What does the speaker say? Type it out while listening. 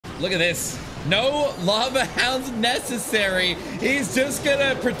Look at this. No lava hounds necessary. He's just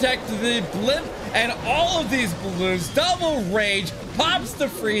gonna protect the blimp and all of these balloons. Double rage, pops the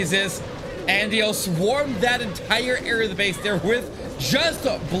freezes, and he'll swarm that entire area of the base there with just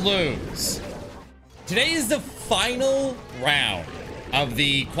balloons. Today is the final round of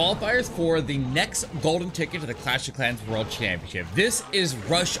the qualifiers for the next golden ticket to the Clash of Clans World Championship. This is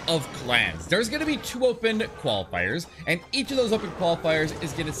Rush of Clans. There's going to be 2 open qualifiers, and each of those open qualifiers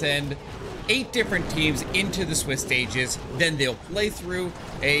is going to send 8 different teams into the Swiss stages. Then they'll play through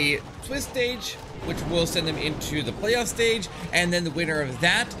a Swiss stage, which will send them into the playoff stage, and then the winner of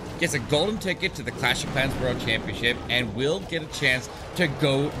that gets a golden ticket to the Clash of Clans World Championship and will get a chance to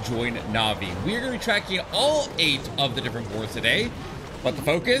go join Navi. We're going to be tracking all 8 of the different wars today, but the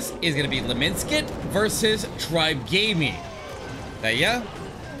focus is going to be Lemniskit versus Tribe Gaming. Thea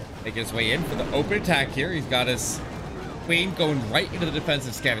making his way in for the open attack here. He's got his Queen going right into the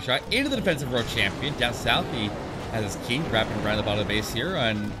defensive scatter shot, into the defensive world champion. Down south, he has his King wrapping around the bottom of the base here,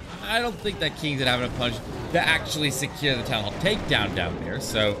 and I don't think that King's gonna have enough punch to actually secure the Town Hall takedown down there,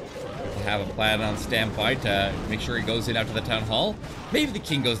 so we'll have a plan on standby to make sure he goes in after the Town Hall. Maybe the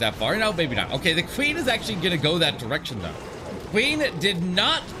King goes that far. No, maybe not. Okay, the Queen is actually gonna go that direction, though. Queen did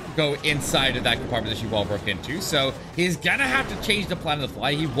not go inside of that compartment that she wall broke into, so he's gonna have to change the plan on the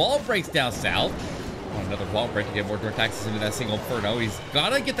fly. He wall breaks down south. Another wall break to get more direct access into that single inferno. He's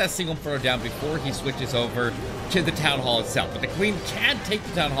gotta get that single inferno down before he switches over to the Town Hall itself. But the Queen can't take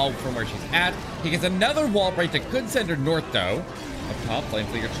the Town Hall from where she's at. He gets another wall break that could send her north, though. Up top, Flame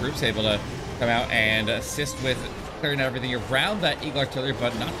Fleeger troops able to come out and assist with clearing everything around that Eagle Artillery,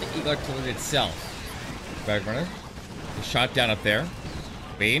 but not the Eagle Artillery itself. Back runner. He's shot down up there.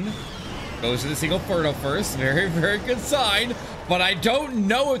 Queen goes to the single inferno first. Very, very good sign. But I don't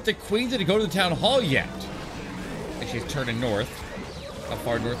know if the Queen's gonna go to the Town Hall yet. I think she's turning north. How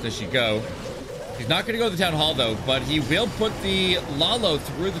far north does she go? He's not gonna go to the Town Hall though, but he will put the LALO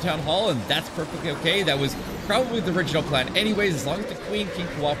through the Town Hall, and that's perfectly okay. That was probably the original plan anyways, as long as the Queen can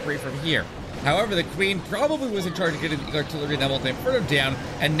cooperate from here. However, the Queen probably was in charge of getting the artillery and that multi-inferno down,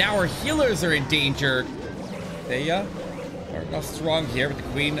 and now her healers are in danger. They are not strong here, but the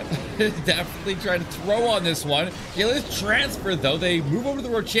Queen is definitely trying to throw on this one. Healers transfer though. They move over to the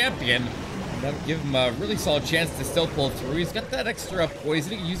world champion. That'll give him a really solid chance to still pull through. He's got that extra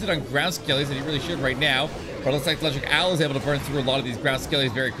poison. He can use it on ground skillies, and he really should right now. But it looks like Electric Owl is able to burn through a lot of these ground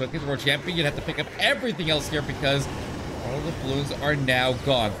skillies very quickly. The world champion, you'd have to pick up everything else here because all the balloons are now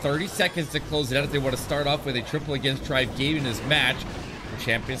gone. 30 seconds to close it out if they want to start off with a triple against Tribe Gaming in this match. The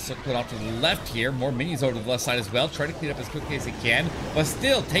champion circling off to the left here. More minions over to the left side as well. Trying to clean up as quickly as he can. But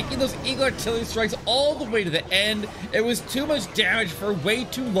still, taking those Eagle Artillery strikes all the way to the end. It was too much damage for way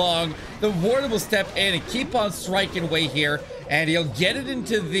too long. The Warden will step in and keep on striking away here. And he'll get it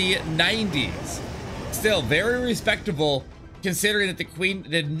into the 90s. Still, very respectable considering that the Queen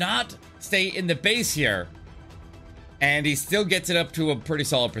did not stay in the base here. And he still gets it up to a pretty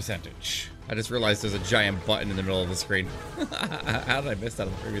solid percentage. I just realized there's a giant button in the middle of the screen. How did I miss that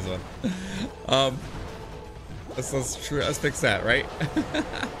on the previous one? That's true. Let's fix that, right?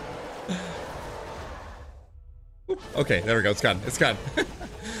 Okay, there we go. It's gone. It's gone.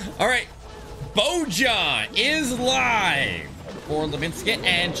 All right. Boja is live for Lemniskit,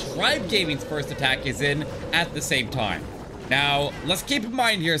 and Tribe Gaming's first attack is in at the same time. Now, let's keep in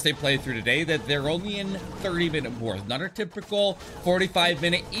mind here as they play through today that they're only in 30-minute wars, not our typical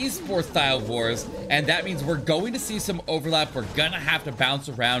 45-minute esports style wars, and that means we're going to see some overlap. We're gonna have to bounce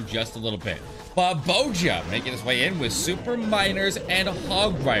around just a little bit. But Boja making his way in with Super Miners and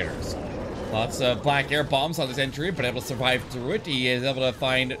Hog Riders. Lots of black air bombs on this entry, but able to survive through it. He is able to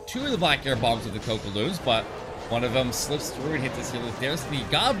find 2 of the black air bombs with the Cocaloons, but one of them slips through and hits his healers there. So the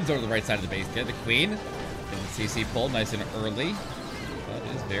goblins over the right side of the base there. The Queen. And CC pull nice and early.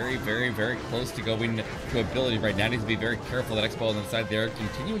 That is very, very, very close to going to ability right now. Needs to be very careful. That Expo on the side there,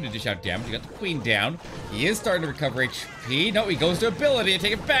 continuing to dish out damage. You got the Queen down. He is starting to recover HP. No, he goes to ability and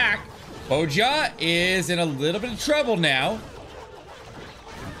take it back. Boja is in a little bit of trouble now.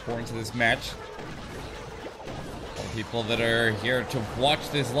 Important to this match. All the people that are here to watch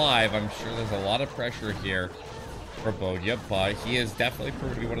this live, I'm sure there's a lot of pressure here for Boja, but he is definitely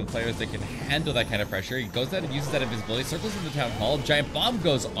proven to be one of the players that can handle that kind of pressure. He goes out and uses that invisibility, circles in the Town Hall, giant bomb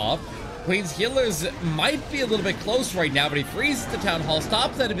goes off. Queen's healers might be a little bit close right now, but he freezes the Town Hall,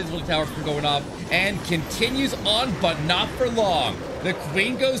 stops that invisibility tower from going off, and continues on, but not for long. The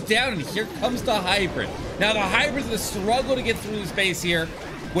Queen goes down, and here comes the Hybrid. Now, the Hybrid's gonna struggle to get through the space here.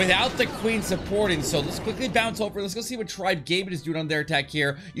 without the queen supporting. So let's quickly bounce over. Let's go see what Tribe Gaming is doing on their attack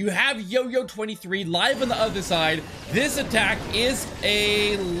here. You have Yo-Yo 23 live on the other side. This attack is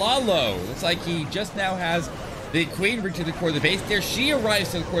a LALO. Looks like he just now has the queen reach to the core of the base there. She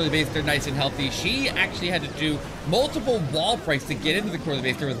arrives to the core of the base there nice and healthy. She actually had to do multiple wall breaks to get into the core of the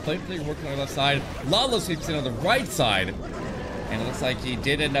base there with the flame player working on the left side. LALO sweeps in on the right side. And it looks like he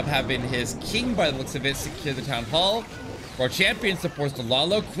did end up having his king, by the looks of it, secure the town hall. World champion supports the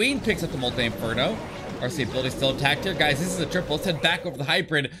LALO. Queen picks up the multi-inferno. RC ability still attacked here. Guys, this is a triple. Let's head back over the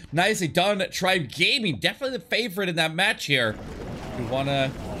hybrid. Nicely done, Tribe Gaming. Definitely the favorite in that match here. We want to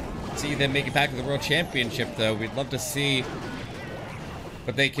see them make it back to the World Championship, though. We'd love to see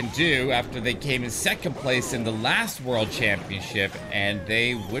what they can do after they came in second place in the last World Championship, and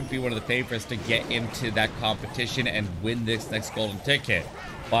they would be one of the favorites to get into that competition and win this next golden ticket.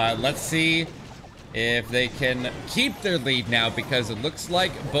 But let's see if they can keep their lead now, because it looks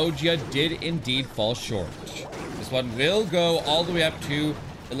like Bogia did indeed fall short. This one will go all the way up to,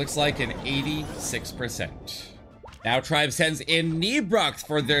 it looks like, an 86%. Now Tribe sends in Nebrox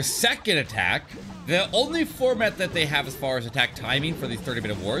for their second attack. The only format that they have as far as attack timing for these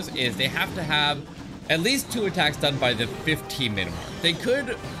 30-minute wars is they have to have at least 2 attacks done by the 15-minute mark. They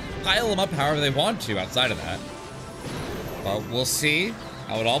could pile them up however they want to outside of that. But we'll see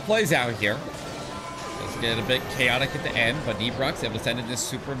how it all plays out here. Let's get a bit chaotic at the end, but Nebrox able to send in this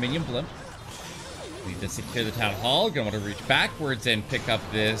super minion blimp. Need to secure the town hall. Gonna want to reach backwards and pick up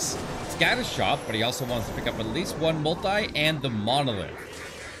this scatter shot, but he also wants to pick up at least one multi and the monolith.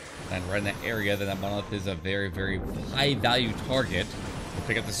 And right in that area, then that monolith is a very, very high value target. We'll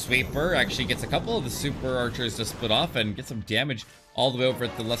pick up the sweeper. Actually gets a couple of the super archers to split off and get some damage all the way over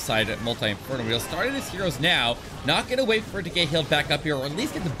at the left side at multi-inferno. We'll start his heroes now. Not gonna wait for it to get healed back up here, or at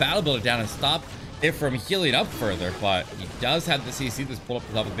least get the battle builder down and stop it from healing up further, but he does have the CC that's pulled up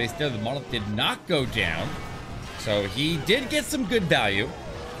the top of the base there. The monolith did not go down, so he did get some good value,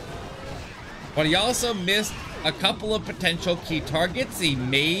 but he also missed a couple of potential key targets. He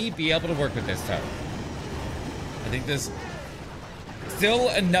may be able to work with this time. I think there's still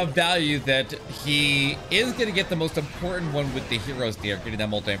enough value that he is going to get the most important one with the heroes there, getting that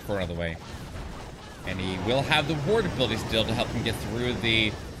multi-inferno out of the way, and he will have the ward ability still to help him get through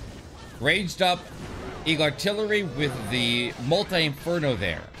the ranged up Eagle Artillery with the multi-inferno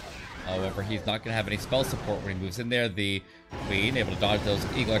there. However, he's not going to have any spell support when he moves in there. The Queen able to dodge those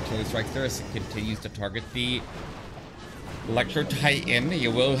Eagle Artillery strikes there as it continues to target the Electro Titan. You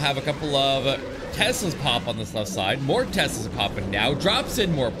will have a couple of Teslas pop on this left side. More Teslas are popping now. Drops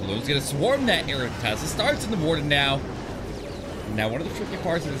in more balloons. Going to swarm that area of Tesla. Starts in the warden now. Now, one of the tricky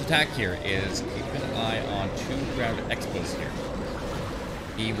parts of this attack here is keep an eye on 2 ground expos here.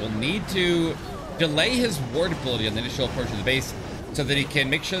 He will need to delay his ward ability on the initial approach of the base so that he can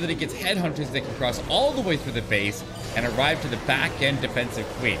make sure that he gets headhunters that can cross all the way through the base and arrive to the back-end defensive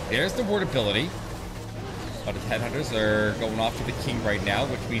queen. There's the ward ability. But his headhunters are going off to the king right now,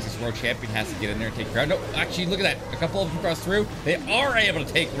 which means his world champion has to get in there and take ground. No, actually, look at that. A couple of them cross through. They are able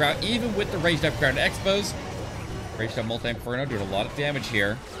to take ground, even with the ranged up ground expos. Ranged up multi-inferno doing a lot of damage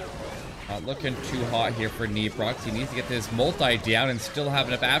here. Not looking too hot here for Nebrox. He needs to get this multi down and still have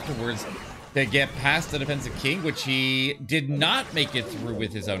enough afterwards to get past the defensive king, which he did not make it through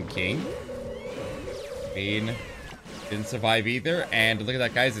with his own king. Queen didn't survive either. And look at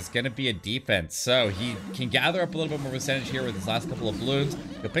that, guys. It's going to be a defense. So he can gather up a little bit more percentage here with his last couple of balloons.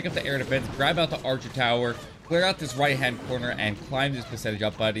 He'll pick up the air defense, grab out the archer tower, clear out this right-hand corner, and climb this percentage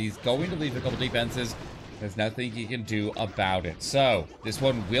up. But he's going to leave a couple defenses. There's nothing he can do about it. So this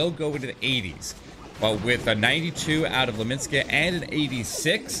one will go into the 80s. But with a 92 out of Lemniskit and an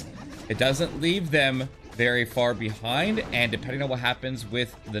 86, it doesn't leave them very far behind. And depending on what happens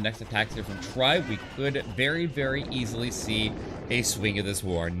with the next attacks here from Tribe, we could very, very easily see a swing of this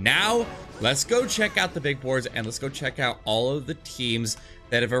war. Now, let's go check out the big boards and let's go check out all of the teams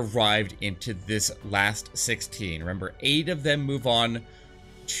that have arrived into this last 16. Remember, 8 of them move on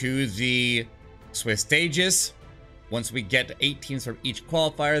to the Swiss stages. Once we get 8 teams from each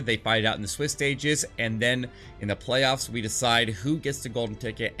qualifier, they fight out in the Swiss stages, and then in the playoffs, we decide who gets the golden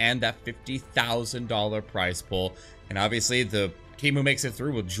ticket and that $50,000 prize pool. And obviously, the team who makes it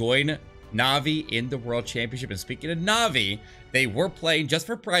through will join Na'Vi in the World Championship. And speaking of Na'Vi, they were playing just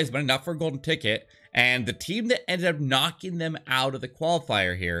for prize money, not for a golden ticket. And the team that ended up knocking them out of the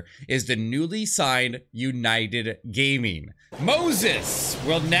qualifier here is the newly signed United Gaming. Moses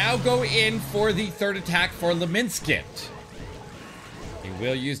will now go in for the third attack for Lemniskit. He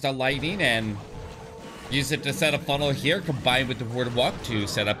will use the lightning and use it to set a funnel here, combined with the ward walk to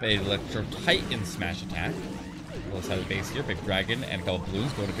set up a Electro Titan smash attack. Other side of the base here, big dragon and a couple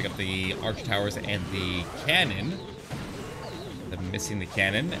balloons going to pick up the arch towers and the cannon. Missing the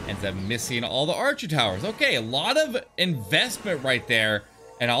cannon, ends up missing all the archer towers. Okay, a lot of investment right there,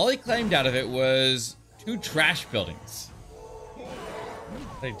 and all he claimed out of it was 2 trash buildings.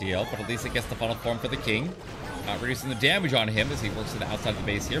 Not ideal, but at least it gets the final form for the king. Not reducing the damage on him as he works to the outside of the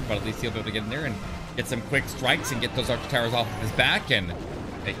base here, but at least he'll be able to get in there and get some quick strikes and get those archer towers off of his back and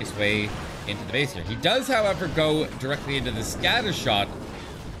make his way into the base here. He does, however, go directly into the scatter shot.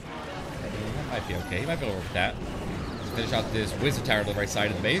 That might be okay. He might be able to work with that. Finish out this wizard tower to the right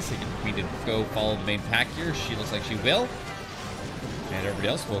side of the base. We did go follow the main pack here. She looks like she will. And everybody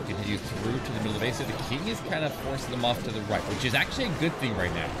else will continue through to the middle of the base. So the king is kind of forcing them off to the right, which is actually a good thing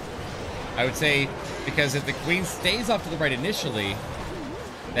right now. I would say, because if the queen stays off to the right initially,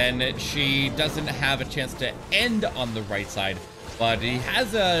 then she doesn't have a chance to end on the right side. But he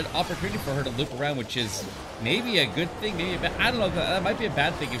has an opportunity for her to loop around, which is maybe a good thing. Maybe I don't know. That might be a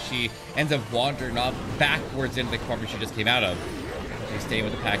bad thing if she ends up wandering off backwards into the compartment she just came out of. She's staying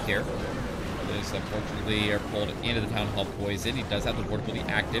with the pack here. Others, unfortunately, are pulled into the Town Hall Poison. He does have the Ward ability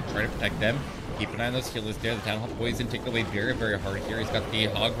active, trying to protect them. Keep an eye on those healers there. The Town Hall Poison taking away very, very hard here. He's got the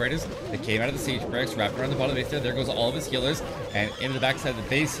Hog Riders that came out of the Siege Barracks, wrapped around the bottom of the base there. There goes all of his healers. And into the backside of the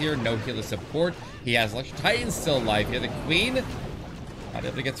base here, no healer support. He has Electro Titan still alive here. The Queen not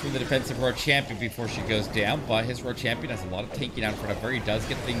able to get through the defensive Royal Champion before she goes down, but his Royal Champion has a lot of tanking out in front of her. He does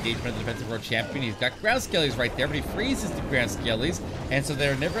get the engagement of the defensive Royal Champion. He's got Ground Skellies right there, but he freezes the Ground Skellies, and so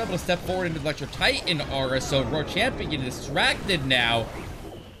they're never able to step forward into the Electro Titan aura, so Royal Champion getting distracted now.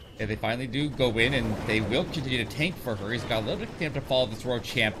 And they finally do go in, and they will continue to tank for her. He's got a little bit of time to follow this Royal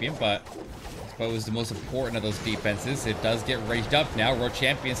Champion, but I suppose the most important of those defenses. It does get raised up now. Royal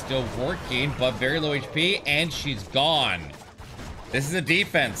Champion still working, but very low HP, and she's gone. This is a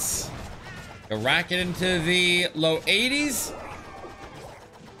defense. Go rack it into the low 80s.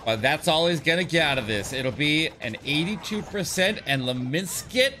 But that's all he's going to get out of this. It'll be an 82%. And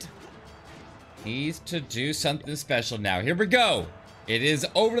Lemniskit needs to do something special now. Here we go. It is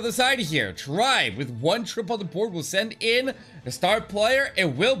over to the side here. Tribe with 1 trip on the board will send in a star player.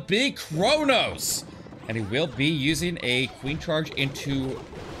 It will be Kronos. And he will be using a queen charge into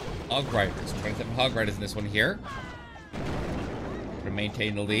Hog Riders. 27 Hog Riders in this one here. To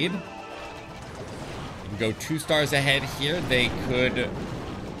maintain the lead. You can go 2 stars ahead here. They could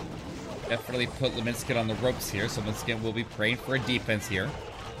definitely put Lemniskit on the ropes here. So Lemniskit will be praying for a defense here.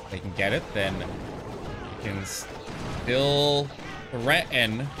 If they can get it, then they can still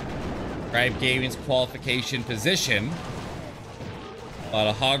threaten Tribe Gaming's qualification position. But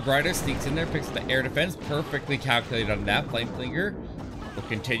a Hog Rider sneaks in there, picks up the air defense. Perfectly calculated on that. Flameflinger will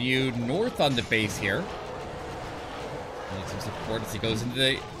continue north on the base here. Need some support as he goes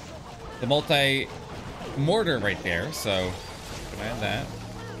into the multi-mortar right there. So, keep an eye on that.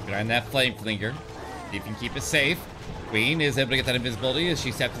 Keep an eye on that Flameflinger. See if you can keep it safe. Queen is able to get that invisibility as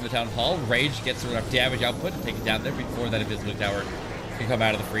she steps in the Town Hall. Rage gets her enough damage output to take it down there before that invisibility tower can come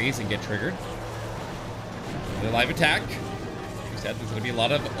out of the freeze and get triggered. The live attack. We said there's going to be a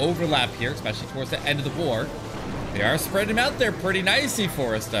lot of overlap here, especially towards the end of the war. They are spreading them out there pretty nicely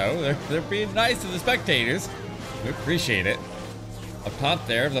for us, though. They're being nice to the spectators. We appreciate it. Up top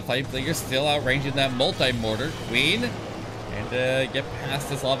there, the Flameflinger still outranging that multi-mortar. Queen, and get past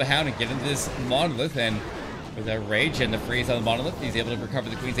this Lava Hound and get into this Monolith. And with that Rage and the freeze on the Monolith, he's able to recover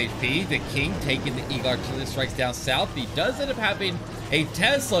the Queen's HP. The King taking the Eagle Artillery strikes down south. He does end up having a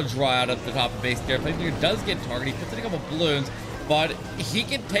Tesla draw out at the top of base there. Flameflinger does get targeted. He puts in a couple balloons, but he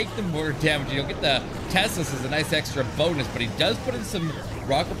can take the mortar damage. You'll get the Teslas as a nice extra bonus, but he does put in some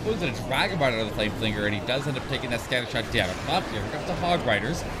rocket balloons and a Dragon Rider on the Flameflinger, and he does end up taking that scatter shot down. Up top here comes the Hog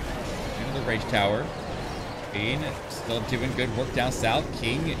Riders into the Rage Tower. Queen still doing good work down south.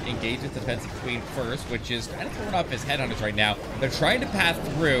 King engages the defensive Queen first, which is kind of throwing off his headhunters right now. They're trying to pass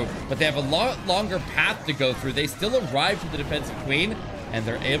through, but they have a lot longer path to go through. They still arrive to the defensive Queen, and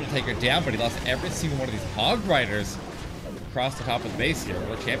they're able to take her down, but he lost every single one of these Hog Riders across the top of the base here.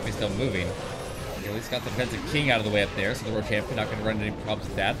 World Champion still moving. He at least got the defensive King out of the way up there, so the World Champion not going to run into any problems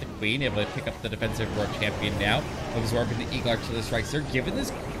with that. The Queen able to pick up the defensive World Champion now, absorbing the Eagle Artillery strikes there, giving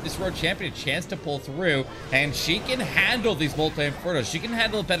this World Champion a chance to pull through, and she can handle these multi-infernos. She can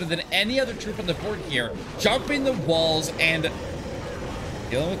handle it better than any other troop on the board here, jumping the walls and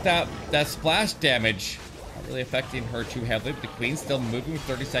dealing with that splash damage. Not really affecting her too heavily, but the Queen's still moving with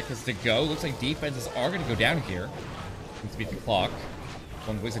 30 seconds to go. Looks like defenses are going to go down here. Let's beat the clock.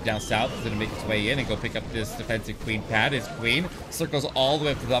 One wizard down south is going to make its way in and go pick up this defensive queen pad. His queen circles all the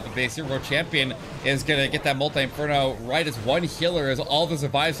way up to the top of base here. World champion is going to get that multi-inferno right as one healer as all the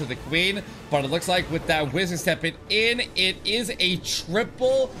survives to the queen. But it looks like with that wizard stepping in, it is a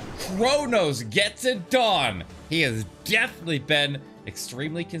triple. Kronos gets it done. He has definitely been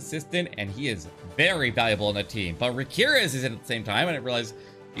extremely consistent, and he is very valuable in the team. But Rakirez is in at the same time. I didn't realize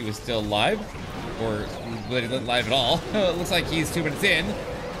he was still alive, or not live at all. It looks like he's 2 minutes in,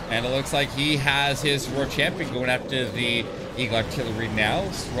 and it looks like he has his Roar Champion going after the Eagle Artillery now.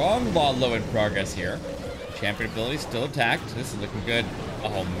 Strong LALO in progress here. Champion ability still intact. This is looking good.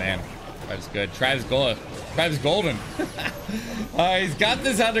 Oh man, Tribe's good. Tribe's golden. He's got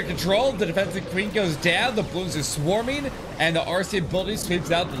this under control. The defensive queen goes down. The blues are swarming, and the RC ability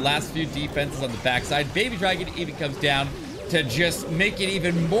sweeps out the last few defenses on the backside. Baby Dragon even comes down to just make it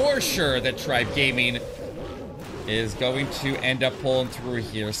even more sure that Tribe Gaming is going to end up pulling through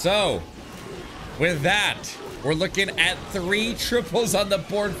here. So, with that, we're looking at 3 triples on the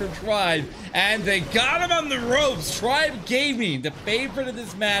board for Tribe, and they got him on the ropes. Tribe Gaming, the favorite of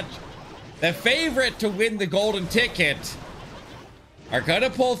this match, the favorite to win the golden ticket, are gonna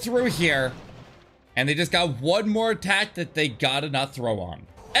pull through here, and they just got one more attack that they gotta not throw on.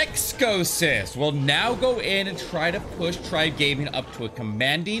 Excosist will now go in and try to push Tribe Gaming up to a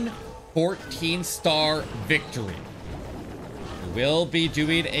commanding 14-star victory. We'll be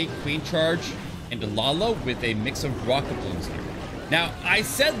doing a queen charge into LALO with a mix of rocket balloons here. Now, I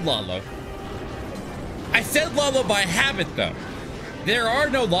said LALO by habit, though. There are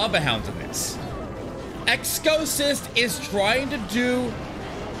no lava hounds in this. Excosist is trying to do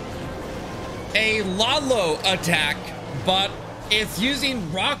a LALO attack, but it's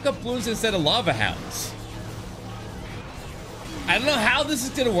using rocket balloons instead of lava hounds. I don't know how this is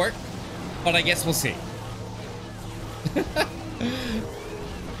gonna work, but I guess we'll see.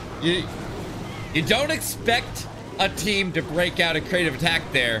 You don't expect a team to break out a creative attack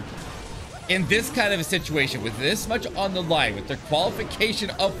there in this kind of a situation with this much on the line, with their qualification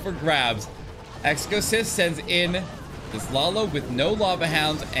up for grabs. Excosist sends in this LALO with no lava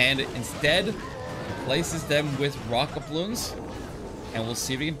hounds and instead replaces them with rocket balloons. And we'll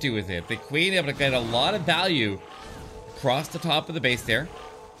see what we can do with it. The queen able to get a lot of value across the top of the base there.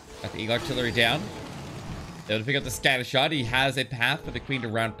 Got the Eagle Artillery down. Able to pick up the scatter shot. He has a path for the queen to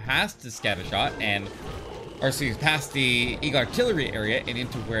round past the scatter shot past the Eagle Artillery area and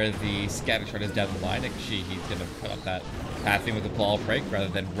into where the scatter shot is down the line. Actually, he's gonna cut up that pathing with the ball break rather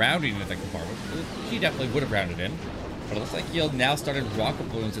than rounding into the compartment. She definitely would have rounded in. But it looks like he'll now started rocket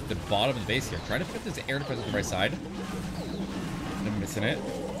balloons at the bottom of the base here. Trying to put this air defense on the right side. I'm missing it.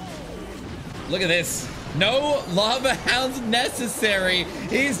 Look at this. No lava hounds necessary.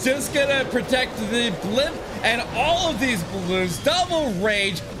 He's just gonna protect the blimp and all of these balloons. Double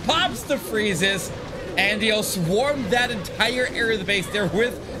rage, pops the freezes, and he'll swarm that entire area of the base there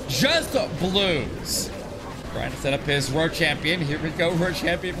with just balloons. Trying to set up his Roar Champion. Here we go, Roar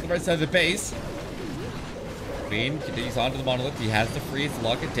Champion for the right side of the base. Queen continues onto the monolith. He has the freeze to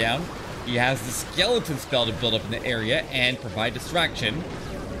lock it down. He has the skeleton spell to build up in the area and provide distraction.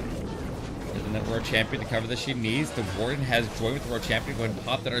 Using that Roar Champion to cover the she needs. The Warden has joined with the Roar Champion. Go ahead and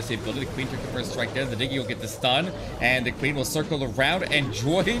pop that RC ability. The Queen took the first strike there. The Diggy will get the stun. And the Queen will circle around and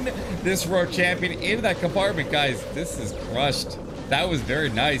join this Roar Champion into that compartment. Guys, this is crushed. That was very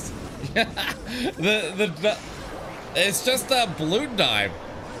nice. It's just a balloon dive.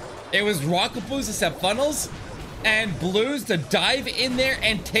 It was rocket balloons to set funnels and blues to dive in there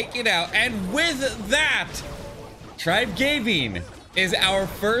and take it out. And with that, Tribe Gaming is our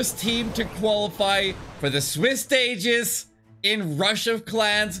first team to qualify for the Swiss stages in Rush of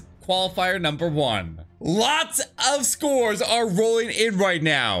Clans qualifier number 1. Lots of scores are rolling in right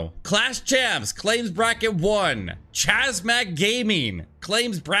now. Clash Champs claims bracket 1. Chazmac Gaming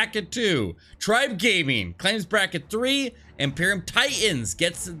claims bracket 2. Tribe Gaming claims bracket 3. Imperium Titans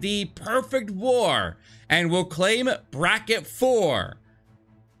gets the perfect war and will claim bracket 4.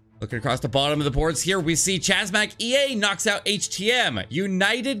 Looking across the bottom of the boards here, we see Chazmac EA knocks out HTM.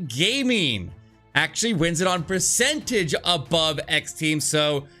 United Gaming actually wins it on percentage above X Team.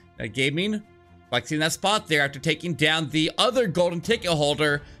 So Gaming flexing that spot there after taking down the other golden ticket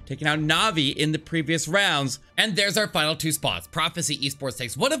holder, taking out Navi in the previous rounds. And there's our final 2 spots. Prophecy Esports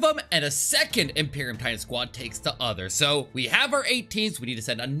takes one of them, and a second Imperium Titan squad takes the other. So we have our 8 teams. We need to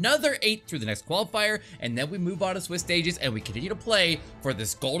send another 8 through the next qualifier, and then we move on to Swiss stages, and we continue to play for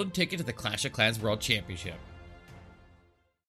this golden ticket to the Clash of Clans World Championship.